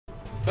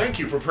Thank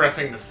you for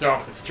pressing the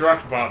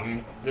self-destruct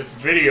button. This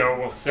video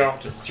will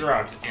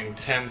self-destruct in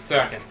 10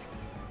 seconds.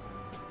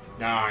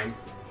 9,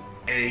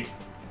 8,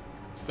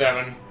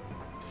 7,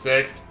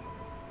 6,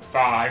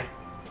 5,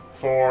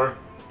 4,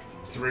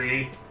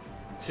 3,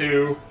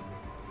 2,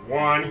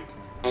 1.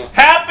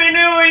 Happy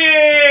New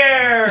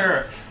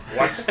Year!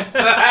 What?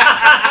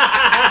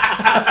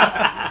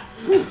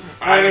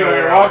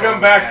 Anyway, welcome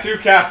back to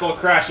Castle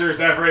Crashers,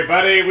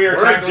 everybody. We are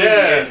tackling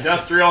dead. the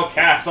Industrial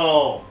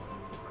Castle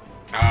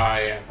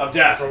Yeah. of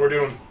That's Death. what we're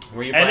doing.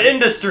 Were you An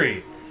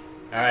industry.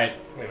 Alright.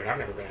 Wait a minute, I've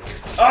never been in here.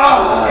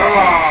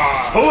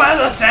 Who has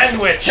a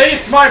sandwich?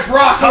 Taste my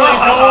broccoli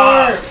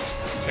door!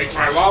 Takes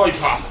my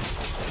lollipop.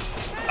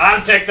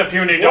 I'll take the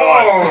puny door.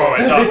 Whoa!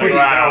 It's on the That was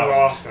ground.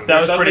 awesome. That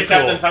was Somebody, pretty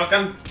cool. Captain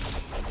Falcon.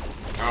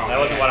 Oh, That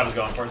wasn't man. what I was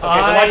going for. So,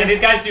 okay, so watching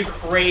these guys do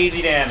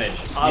crazy damage.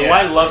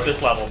 I love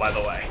this level, by the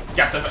way.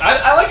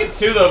 I like it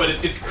too, though, but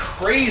it's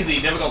crazy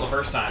difficult the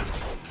first time.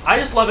 I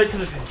just love it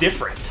because it's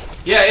different.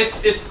 Yeah,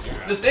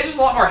 the stage is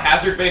a lot more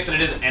hazard based than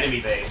it is enemy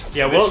based.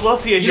 Yeah, we'll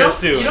see it here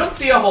soon. You don't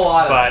see a whole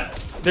lot of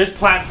But there's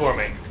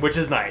platforming, which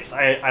is nice.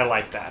 I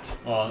like that.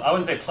 Well, I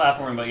wouldn't say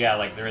platforming, but yeah,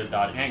 like there is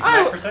dodging. Hang on,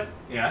 come back for a sec.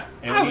 Yeah.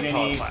 I Anyone would need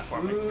call any it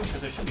platforming. food?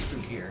 Because there should be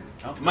food here.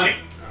 Oh, Money.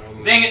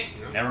 Dang it.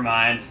 Never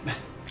mind.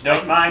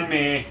 Don't mind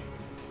me.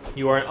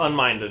 You are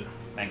unminded.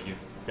 Thank you.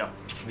 Yep.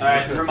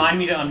 Alright. Remind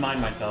me to unmind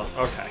myself.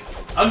 Okay.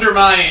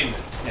 Undermine.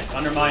 Yes,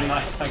 undermine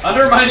my...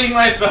 Undermining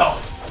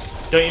myself.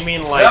 Don't you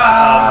mean like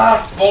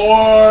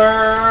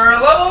For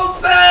level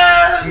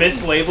 10!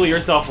 mislabel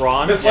yourself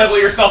wrong?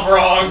 Mislabel yourself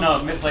wrong. No,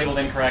 mislabeled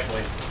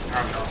incorrectly.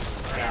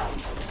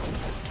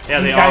 Yeah,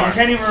 These they guys, are. you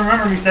can't even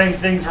remember me saying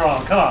things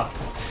wrong. Come on.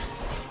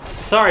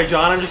 Sorry,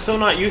 John. I'm just so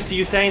not used to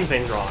you saying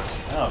things wrong.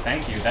 Oh,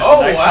 thank you. That's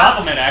Oh, a nice wow.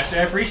 compliment,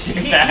 actually. I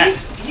appreciate that.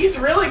 He's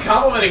really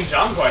complimenting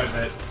John quite a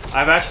bit.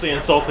 I've actually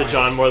insulted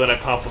John more than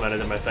I've complimented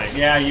him, I think.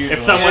 Yeah, usually.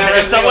 If someone every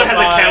has a single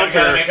time, counter- you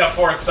gotta make up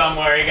for it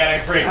somewhere. You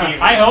gotta break even.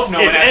 I hope no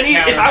one has a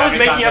counter If I was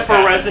every time making up this for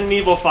happens. Resident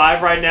Evil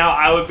 5 right now,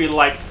 I would be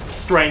like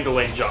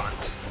strangling John.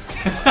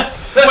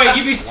 Wait,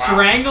 you'd be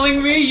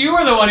strangling me? You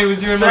were the one who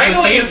was doing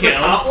Strangling is most of the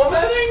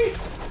complimenting?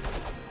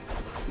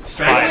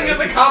 Strangling is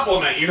a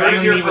compliment. You heard it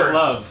Strangling here me with first.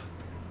 love.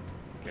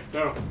 Guess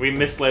so. We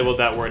mislabeled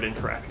that word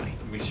incorrectly.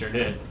 We sure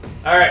did.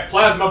 Alright,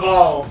 plasma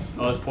balls.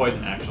 Oh, it's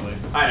poison, actually.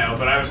 I know,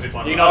 but I was plasma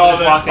You can balls.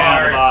 also just walk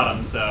down at the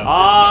bottom, so...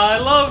 I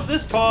love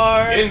this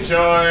part.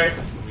 Enjoy.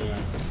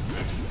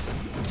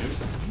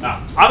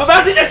 I'm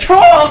about to get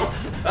trolled.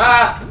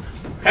 Ah!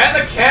 Pan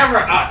the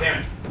camera! Ah,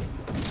 damn it.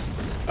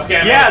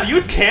 Okay, Yeah,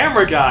 you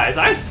camera guys,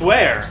 I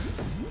swear.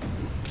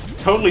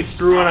 Totally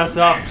screwing us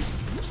up.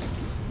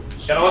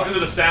 gotta listen to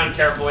the sound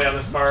carefully on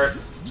this part.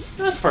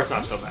 This part's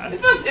not so bad.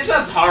 It's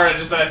not hard,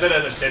 just that I said it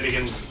as a tip, you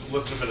can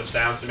listen for the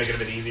sounds to make it a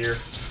bit easier.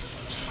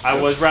 I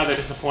was rather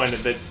disappointed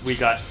that we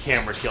got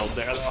camera killed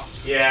there, though.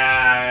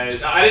 Yeah,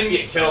 I didn't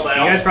get killed. You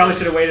guys probably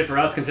should have waited for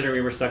us, considering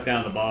we were stuck down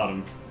at the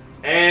bottom.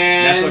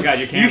 And That's what got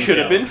your camera You should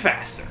have killed. been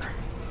faster.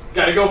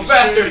 Gotta go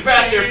faster,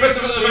 faster, faster,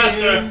 faster,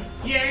 faster.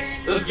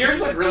 Those gears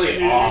look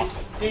really off.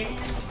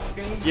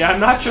 Yeah, I'm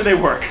not sure they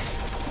work.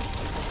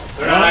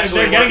 They're not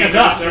actually they're getting us working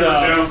up, for the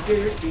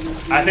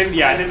show. I think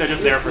they're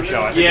just there for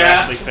show. I think Yeah, they're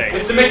actually fake.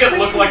 it's to make it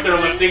look like they're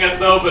lifting us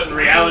though, but in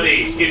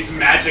reality, it's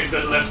magic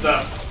that lifts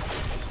us.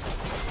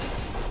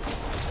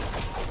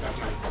 That's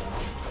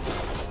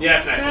nice. Yeah,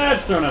 it's nice. Yeah,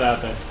 let's throw it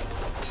out there.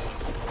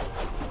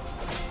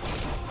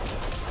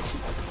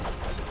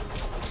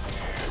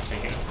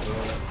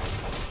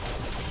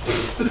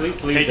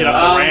 Please Take it don't.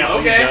 up the ramp.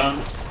 Okay. Please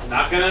don't.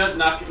 Not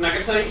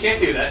gonna tell you can't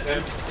do that,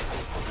 Tim.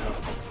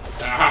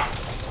 Aha.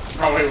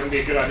 Probably wouldn't be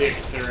a good idea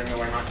considering the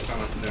way my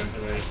stomach's been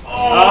today.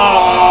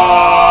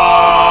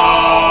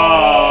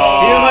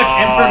 Too much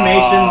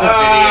information to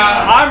video.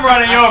 I'm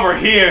running over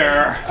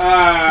here.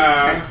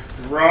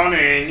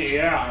 Running,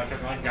 yeah,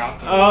 because I got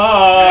them.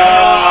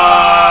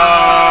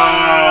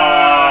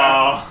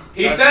 Oh.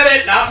 He said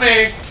it, not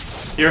me.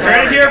 You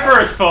heard it here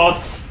first,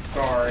 folks.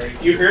 Sorry.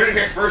 You heard it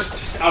here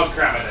first. Oh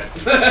crap! I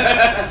did.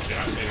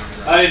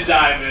 I didn't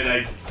die, but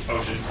I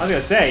potion. I was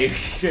gonna say, you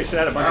should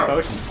have a bunch of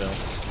potions still.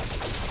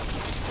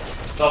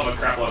 Still have a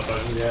crap load of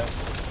potions, yeah.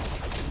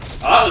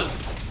 Oh, that was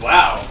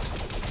wow.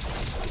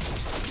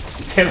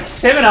 Tim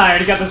and I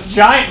already got this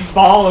giant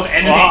ball of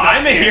enemies. Well, up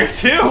I'm in here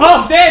too.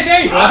 Oh,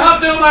 there you I'm are. not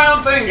doing my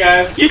own thing,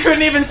 guys. You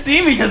couldn't even see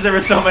me because there were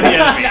so many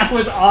enemies. That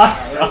was There's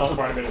awesome.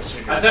 quite a bit of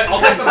shit. I said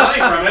I'll take the money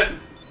from it.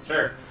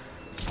 Sure.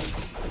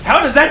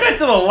 How is that guy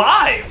still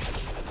alive?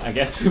 I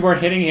guess we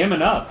weren't hitting him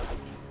enough.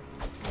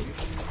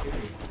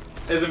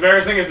 As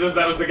embarrassing as this,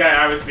 that was the guy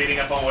I was beating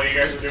up on while you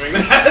guys were doing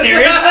that.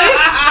 Seriously?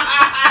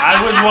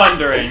 I was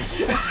wondering.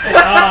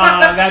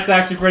 Oh, that's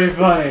actually pretty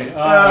funny.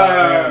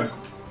 Oh,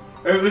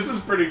 This is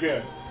pretty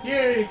good.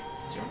 Yay!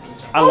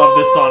 I love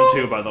this song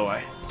too, by the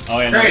way. oh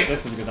yeah, Great. no,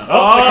 this is a good song.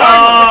 Oh, The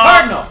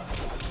cardinal!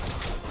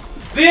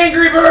 The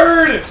angry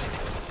bird!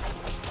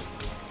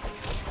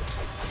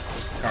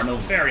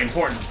 Cardinal's very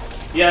important.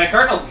 Yeah, the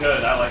cardinal's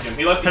good. I like him.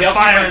 He helps you His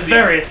fire find is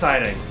secrets. very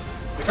exciting.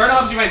 The cardinal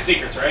helps you find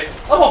secrets, right?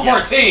 Level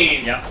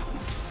 14! Yep.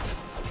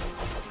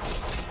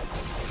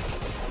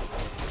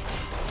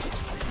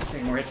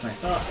 taking more hits than I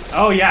thought.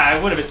 Oh yeah,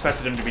 I would have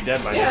expected him to be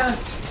dead by Yeah.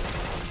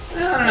 I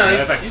don't know.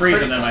 If I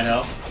freeze him, then I might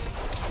help.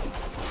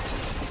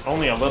 now.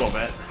 Only a little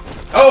bit.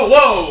 Oh,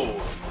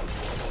 whoa!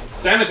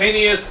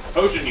 Simultaneous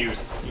potion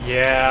use.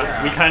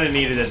 Yeah, we kind of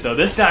needed it though.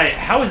 This guy,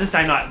 how is this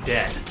guy not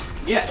dead?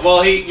 Yeah,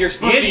 well, you're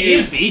supposed to He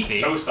is use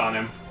beefy. toast on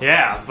him.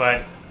 Yeah,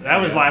 but that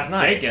was last Jake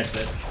night. gets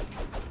it.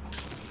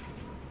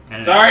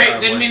 And Sorry, it's our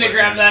didn't mean to worst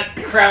grab weapon.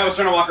 that crap. I was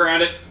trying to walk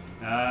around it.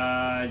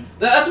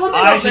 That's one thing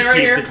I I'll should say right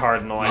keep here. the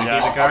cardinal, I Keep the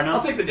guess. cardinal?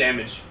 I'll take the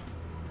damage.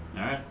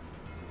 Alright.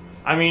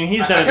 I mean,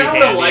 he's I gonna be kind of handy,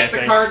 would have liked I the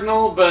think.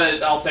 cardinal,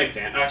 but I'll take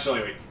damage.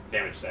 Actually, wait,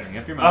 damage there. Bring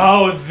up your money.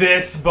 Oh,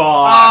 this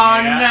boss.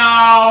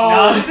 Oh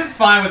No, this is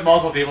fine with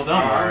multiple people,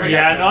 don't worry.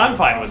 Yeah, no, I'm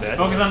fine with this.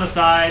 Focus on the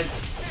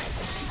sides.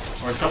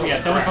 Or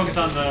someone focus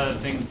on the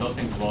thing, those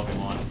things as well if you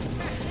want.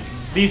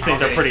 These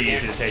things are Okay, pretty yeah,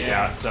 easy to take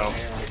yeah. out, so.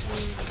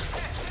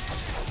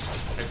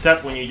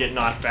 Except when you get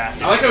knocked back.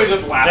 I like how he's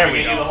just laughing There we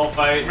at go. you the whole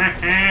fight.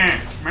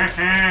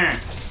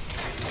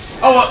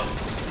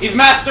 Oh, he's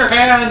Master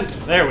Hand!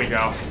 There we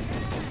go.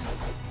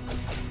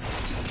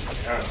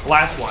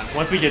 Last one.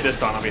 Once we get this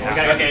done, I'll be We happy.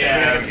 gotta get Okay, the yeah, center,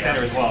 we gotta okay. get the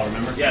center as well,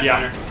 remember? Yeah,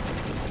 Yeah.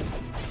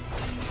 center.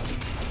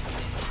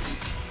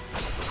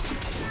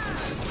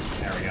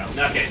 There we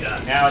go. Okay,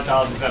 done. Now it's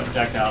all just about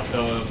projectiles,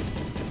 so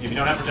if you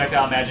don't have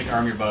projectile magic,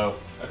 arm your bow.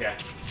 Okay.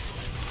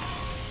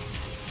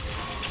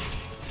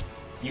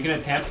 You can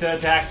attempt to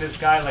attack this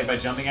guy like by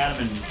jumping at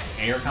him and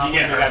air combo,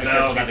 get you gotta be hurt,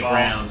 careful though, about if the you fall.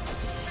 ground.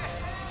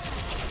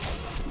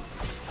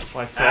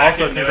 Like, so I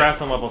also, can do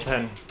congrats on level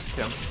 10,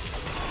 Tim.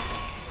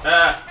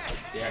 Yeah,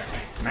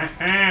 thanks.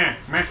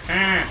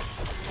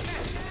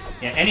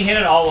 Yeah, any hit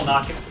at all will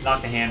knock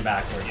the hand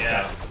backwards.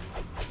 Yeah. So.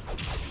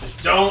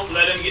 Just don't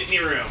let him get any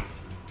room.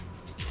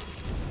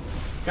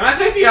 Can I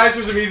take the ice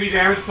for some easy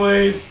damage,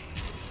 please?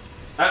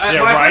 Yeah,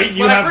 when I right? first-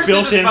 You when I have first did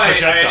this built-in fight, I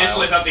projectiles.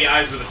 initially thought the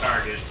eyes were the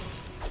target.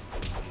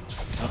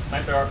 Oh,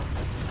 flamethrower.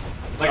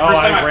 Like, Oh,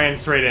 first time I ran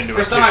straight into it.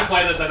 First too. time I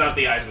played this, I thought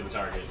the eyes were the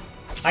target.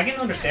 I can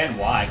understand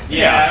why.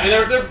 Yeah, I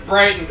mean, they're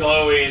bright and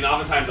glowy, and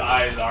oftentimes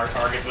eyes are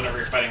targets whenever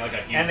you're fighting like a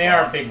huge And they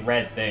are boss. big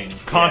red things.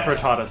 Contra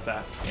taught us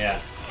that. Yeah.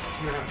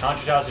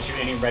 Contra taught us to shoot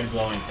any red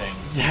glowing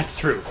things. That's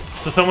true.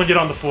 So someone get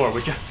on the floor,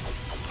 would you?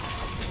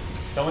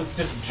 Someone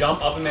just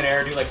jump up in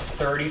midair, do like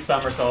 30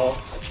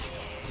 somersaults,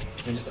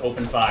 and just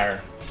open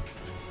fire.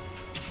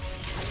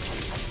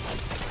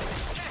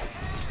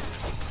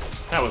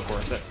 That was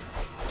worth it.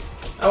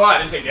 Oh, wow, I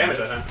didn't take damage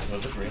that time.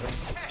 Was it really?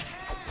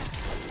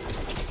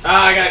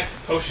 Ah, I got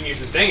potion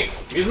uses. Dang it.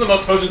 I'm using the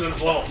most potions in the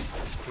flow.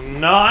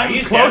 No, I'm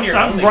He's down close. here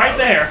I'm only, right though.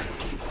 there.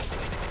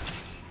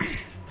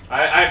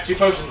 I have 2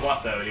 potions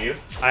left, though. Do you?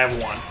 I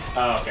have one.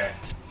 Oh, okay.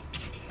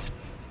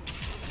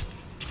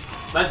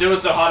 Not doing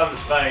so hot on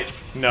this fight.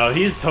 No,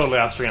 he's totally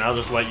off screen. I'll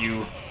just let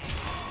you.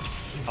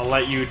 I'll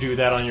let you do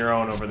that on your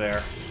own over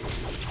there.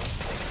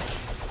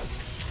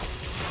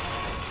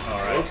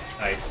 Alright. Oops.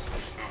 Ice.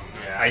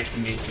 Yeah. Ice to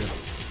meet you.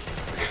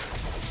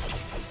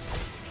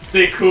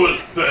 Stay cool,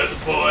 bird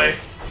boy.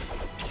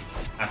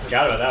 I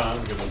forgot about that one.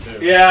 That was a good one,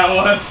 too. Yeah, it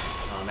was.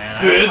 Oh,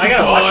 man. Good I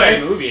gotta watch boy.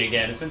 that movie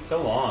again. It's been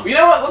so long. You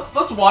know what?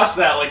 Let's watch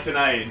that like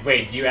tonight.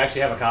 Wait, do you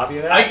actually have a copy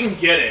of that? I can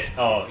get it.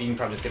 Oh, you can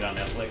probably just get it on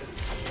Netflix.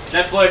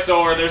 Netflix,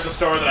 or there's a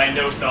store that I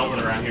know sells it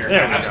around here.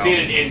 There we I've go. seen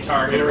it in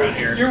Target around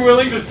here. You're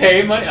willing to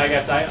pay money? I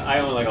guess I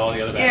only like all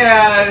the other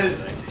Yeah,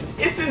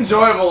 it's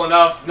enjoyable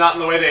enough, not in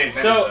the way they intended.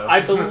 So, though. I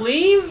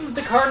believe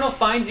the Cardinal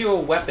finds you a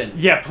weapon.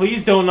 Yeah,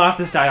 please don't knock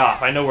this guy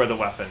off. I know where the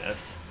weapon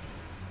is.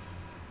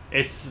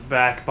 It's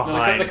back No,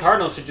 behind. the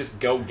Cardinal should just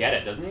go get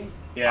it, doesn't he?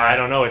 yeah, I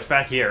don't know. It's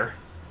back here.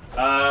 Should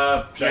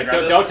I grab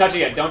Don't, this? don't touch it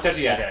yet. Don't touch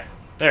it yet. Okay.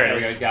 There There it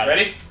we go. is. He's got it.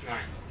 Ready?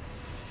 Nice.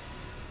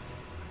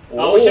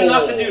 Oh, we should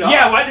knock the dude off.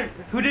 Yeah. Why did?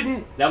 Who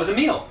didn't? That was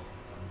Emil.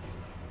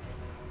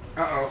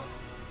 Uh-oh.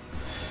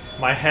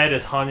 My head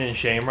is hung in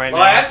shame right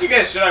Well, now. I asked you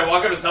guys, should I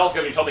walk up to the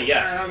telescope? You told me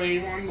yes. Early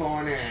one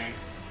morning.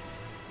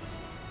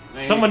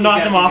 Someone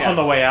knocked him off on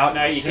the way out.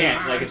 No, you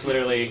can't. Like, it's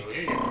literally...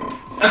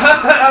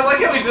 I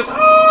like how he just the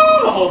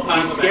whole time.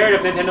 He's scared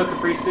of Nintendo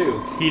Capri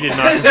Su. He did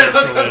not deserve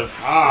to live.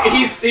 Ah.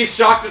 He's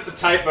shocked at the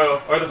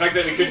typo or the fact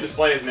that we couldn't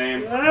display his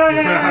name.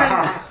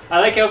 I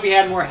like how if he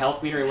had more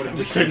health meter, he would have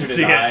just Couldn't censored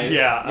see his it. eyes.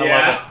 Yeah, I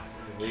Yeah. love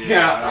it.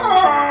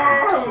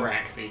 Yeah.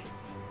 Craxy.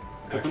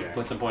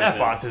 Put some points That in.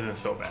 boss isn't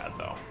so bad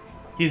though.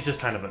 He's just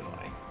kind of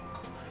annoying.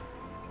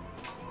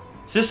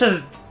 It's just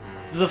as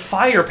the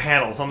fire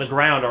panels on the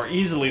ground are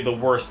easily the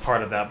worst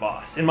part of that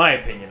boss, in my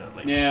opinion at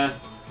least. Yeah.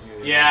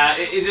 Yeah,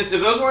 it just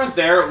if those weren't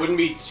there, it wouldn't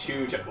be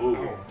too. Ooh,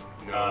 Oh,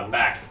 no.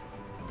 back.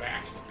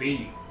 Back.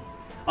 B.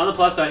 On the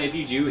plus side, if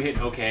you do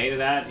hit OK to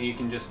that, you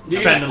can just... You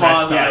Spend can the just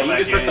pause. next Yeah, time. you back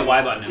just press in. the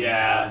Y button.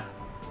 Yeah.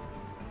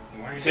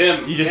 Why is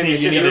Tim, You just Tim, need,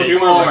 it's you need just to two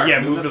more. Yeah,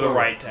 Move move the to the forward.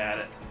 right to add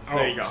it.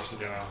 There you go.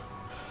 Duh.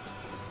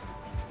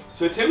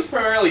 So Tim's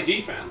primarily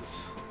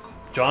defense.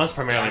 John's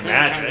primarily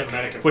Yeah, I'm kind of magic,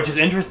 medic which is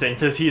interesting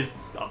because he's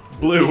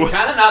blue. He's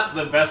kind of not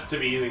the best to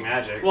be using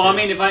magic. Well, I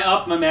mean, if I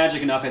up my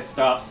magic enough, it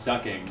stops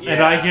sucking.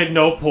 And I get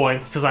no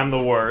points because I'm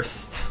the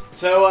worst.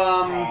 So,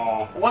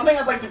 Oh. one thing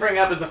I'd like to bring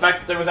up is the fact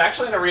that there was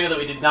actually an arena that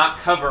we did not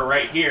cover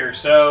right here.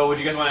 So, would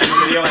you guys want to end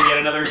the video and get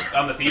another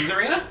on the Thieves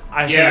arena?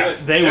 I Yeah,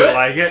 think they let's do would it.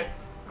 like it.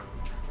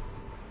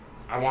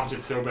 I want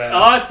it so bad.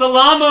 Oh, it's the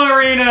llama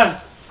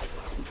arena!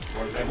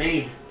 What does that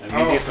mean? That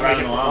means you have to so make that's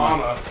it a a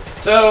llama. llama.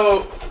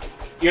 So,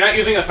 you're not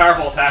using a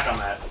powerful attack on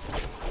that.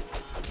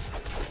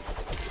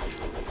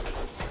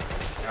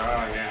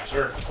 Oh, yeah,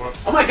 sure. Whoop.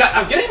 Oh my god,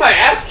 I'm getting my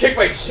ass kicked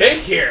by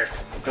Jake here.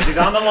 Because he's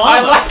on the I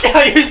llama. like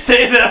how you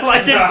say that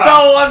like it's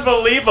so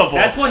unbelievable.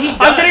 That's what he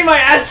does. I'm getting my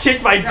ass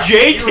kicked by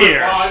Jake You here.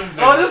 realized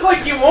that- Well, just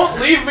like you won't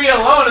leave me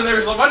alone, and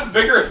there's a much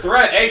bigger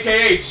threat,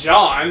 aka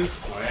John.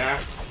 Oh, yeah?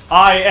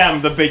 I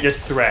am the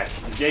biggest threat.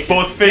 Jake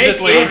Both is,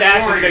 physically Jake is and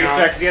actually the biggest now.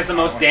 threat because he has the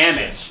most Oh,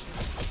 damage.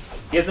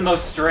 He has the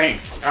most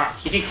strength. Ah,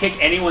 He can kick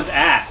anyone's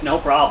ass, no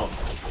problem.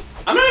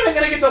 I'm not even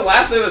gonna get to the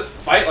last day of this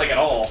fight, like, at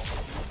all.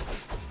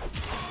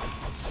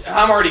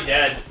 I'm already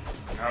dead.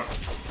 oh.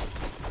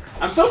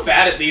 I'm so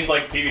bad at these,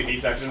 like, PvP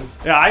sections.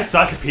 Yeah, I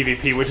suck at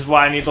PvP, which is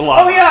why I need the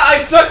llama. Oh yeah, I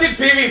suck at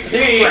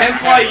PvP,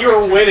 hence why you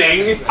were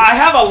winning. I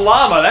have a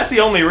llama. That's the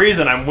only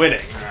reason I'm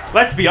winning.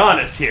 Let's be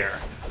honest here.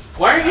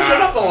 Why aren't you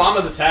showing off the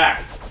llama's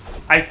attack?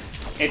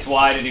 It's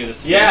why to do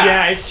this. Yeah.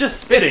 Yeah, it's just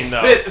spitting It's though.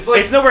 spit. It's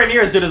like- nowhere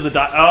near as good as the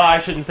Oh, I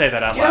shouldn't say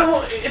that out You loud.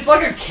 know, it's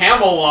like a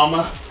camel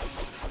llama.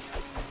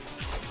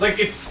 It's like,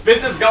 it spits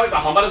and it's got like the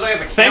hump on its way,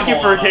 it's a camel Thank you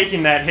for llama.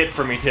 taking that hit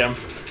from me, Tim.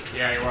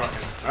 Yeah, you're welcome.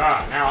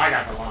 Ah, now I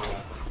got the llama.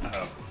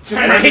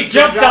 And he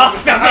jumped off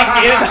and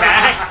I get it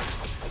back.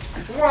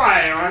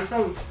 Why? I'm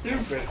so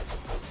stupid.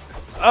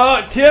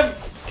 Oh,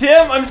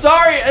 Tim, I'm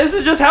sorry. This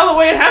is just how the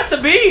way it has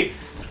to be.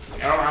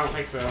 No, I don't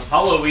think so.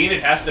 Halloween,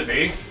 it has to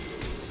be.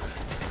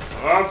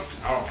 Oops.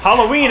 Oh,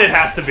 Halloween it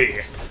has to be.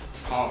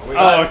 Halloween.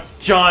 Oh,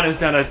 John is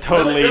gonna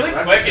totally... Really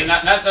That's quick, a- and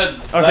not to...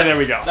 Okay, there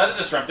we go. Not to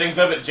disrupt things,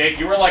 though, but Jake,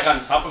 you were like on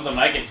top of the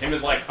mic and Tim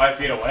is like 5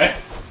 feet away.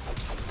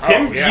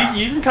 Tim, Oh, yeah.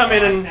 you can come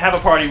in and have a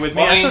party with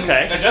me. Well, That's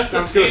okay. Adjust the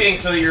Sounds good. seating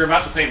so you're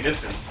about the same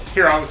distance.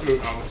 Here, I'll just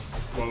move. I'll just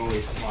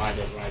slowly slide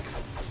it, like,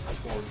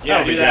 towards... Yeah,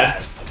 Yeah, be do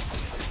that.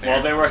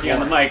 Well, they're working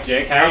on the mic,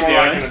 Jake. How Yeah, you more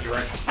like in doing? a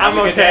direction. I'm Have a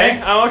good okay.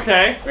 day. I'm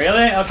okay.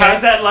 Really? Okay.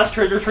 How's that left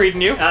trigger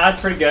treating you? That's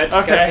pretty good.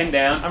 Just got Okay. pinned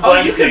down. I'm Oh,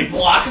 glad you to see. can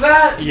block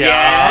that? Yeah.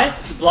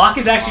 Yes. Block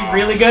is actually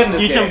really good in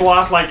this You game. can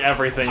block like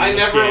everything I in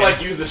this never, game.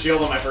 like, used the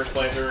shield on my first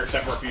playthrough,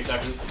 except for a few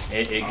seconds.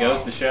 It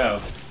goes to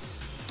show.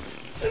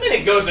 I mean,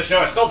 it goes to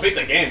show I still beat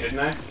the game, didn't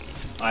I?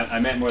 I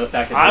meant more the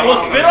fact that I will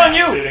spit on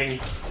you! Sitting.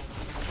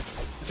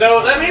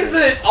 So, that means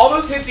that all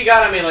those hits you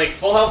got on me, like,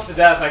 full health to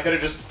death, I could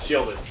have just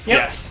shielded.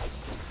 Yes.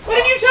 Why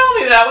didn't you tell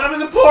me that when it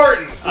was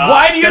important?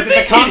 Why do you 'cause it's a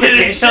think he didn't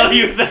competition. tell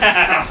you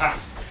that?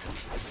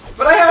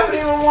 But I haven't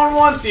even won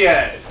once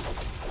yet.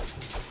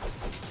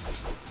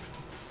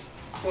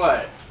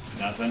 What?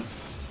 Nothing.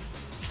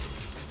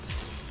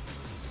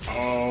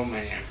 Oh,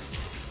 man.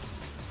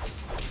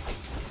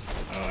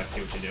 Oh, I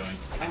see what you're doing.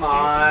 Come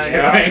on.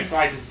 Yeah, it's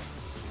like...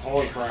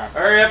 Holy crap.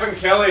 Hurry up and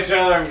kill each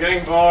other, I'm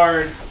getting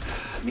bored.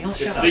 Neil,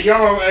 shut It's up. the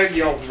yellow egg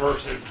yolk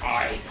versus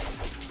ice.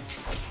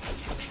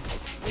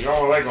 The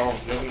yellow egg yolk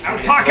doesn't want to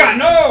get Alpaca, cooked,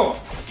 no!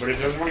 but it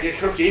doesn't want to get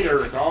cooked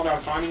either. It's all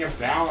about finding a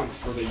balance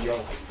for the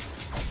yolk.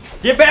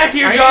 Get back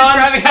here, Are you John!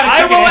 describing how to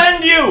I cook will an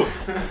end you!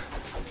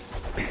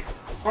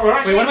 Oh,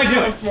 actually, what am I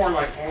doing? It's more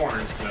like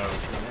orange, though.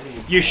 So maybe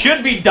it's You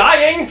should be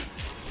dying!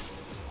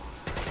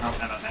 Oh,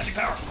 I'm a magic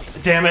power.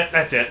 Damn it,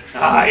 that's it.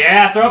 Ah,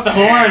 yeah, throw up the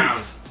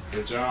horns!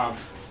 Good job.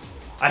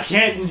 I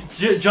can't...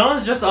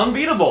 John's just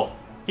unbeatable.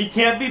 He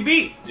can't be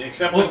beat.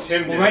 Except Well, when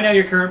Tim did. right now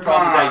your current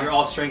problem is Ah. that you're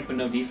all strength but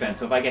no defense,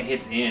 so if I get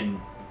hits in...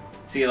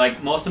 See,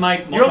 like, most of my...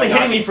 You're only of my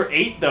hitting me dodging- for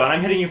 8, though, and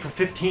I'm hitting you for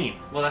 15.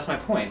 Well, that's my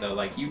point, though.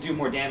 Like, you do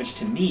more damage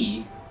to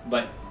me,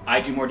 but I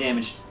do more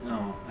damage...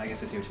 Oh, I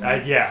guess I see what you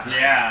mean. Yeah.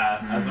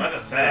 Yeah, I was about to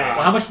say.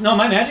 Well, how much... No,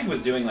 my magic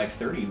was doing, like,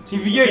 30.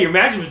 Yeah, your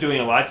magic was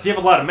doing a lot, because you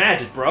have a lot of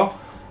magic, bro.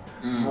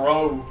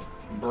 Bro.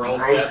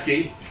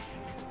 Broski.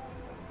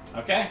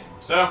 Okay,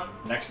 so,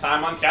 next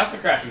time on Castle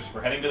Crashers,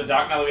 we're heading to the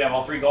dock now that we have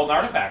all 3 golden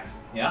artifacts.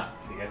 Yeah,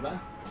 See you guys then.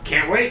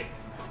 Can't wait.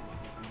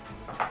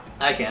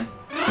 I can.